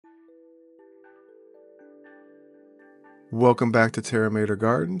Welcome back to Terra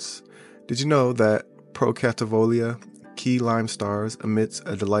Gardens. Did you know that Procatavola Key Lime Stars emits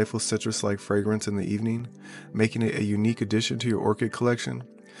a delightful citrus-like fragrance in the evening, making it a unique addition to your orchid collection?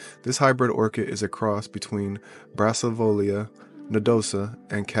 This hybrid orchid is a cross between Brassavolia nodosa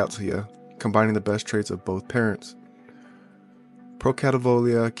and Cattleya, combining the best traits of both parents.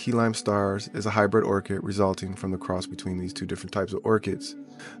 Procatavola Key Lime Stars is a hybrid orchid resulting from the cross between these two different types of orchids.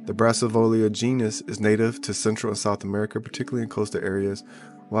 The Brassavolia genus is native to Central and South America, particularly in coastal areas,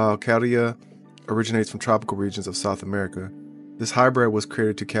 while Cattleya originates from tropical regions of South America. This hybrid was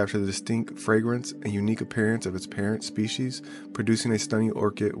created to capture the distinct fragrance and unique appearance of its parent species, producing a stunning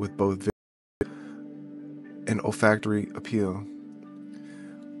orchid with both visual and olfactory appeal.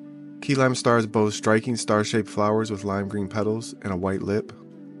 Key Lime Stars boast striking star-shaped flowers with lime green petals and a white lip.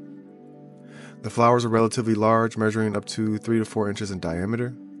 The flowers are relatively large, measuring up to 3 to 4 inches in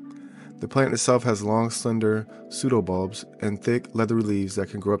diameter. The plant itself has long, slender pseudobulbs and thick, leathery leaves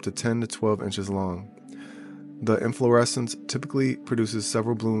that can grow up to 10 to 12 inches long. The inflorescence typically produces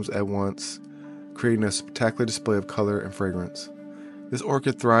several blooms at once, creating a spectacular display of color and fragrance. This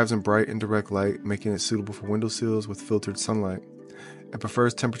orchid thrives in bright, indirect light, making it suitable for windowsills with filtered sunlight. It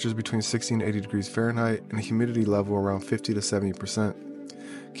prefers temperatures between 60 and 80 degrees Fahrenheit and a humidity level around 50 to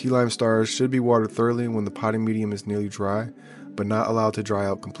 70%. Key Lime Stars should be watered thoroughly when the potting medium is nearly dry, but not allowed to dry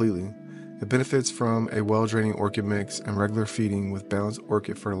out completely. It benefits from a well-draining orchid mix and regular feeding with balanced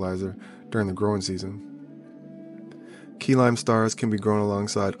orchid fertilizer during the growing season. Key Lime Stars can be grown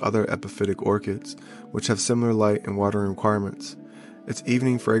alongside other epiphytic orchids, which have similar light and watering requirements. Its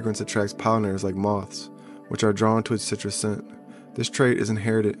evening fragrance attracts pollinators like moths, which are drawn to its citrus scent. This trait is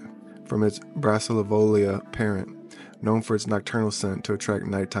inherited from its Brassavolia parent, known for its nocturnal scent to attract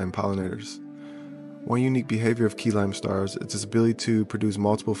nighttime pollinators. One unique behavior of Key Lime Stars is its ability to produce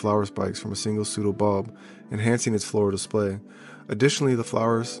multiple flower spikes from a single pseudobulb, enhancing its floral display. Additionally, the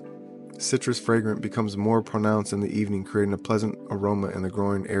flower's citrus fragrance becomes more pronounced in the evening, creating a pleasant aroma in the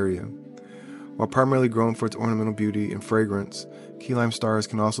growing area. While primarily grown for its ornamental beauty and fragrance, Key Lime Stars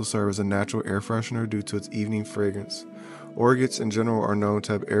can also serve as a natural air freshener due to its evening fragrance. Orchids in general are known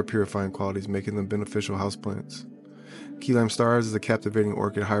to have air purifying qualities, making them beneficial houseplants. Key Lime Stars is a captivating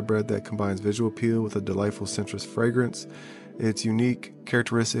orchid hybrid that combines visual appeal with a delightful citrus fragrance. Its unique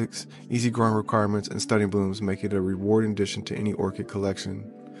characteristics, easy growing requirements, and stunning blooms make it a rewarding addition to any orchid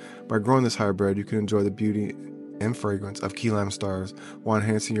collection. By growing this hybrid, you can enjoy the beauty and fragrance of Key Lime Stars while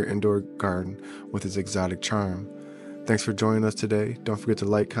enhancing your indoor garden with its exotic charm. Thanks for joining us today. Don't forget to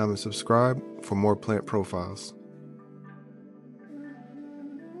like, comment, subscribe for more plant profiles.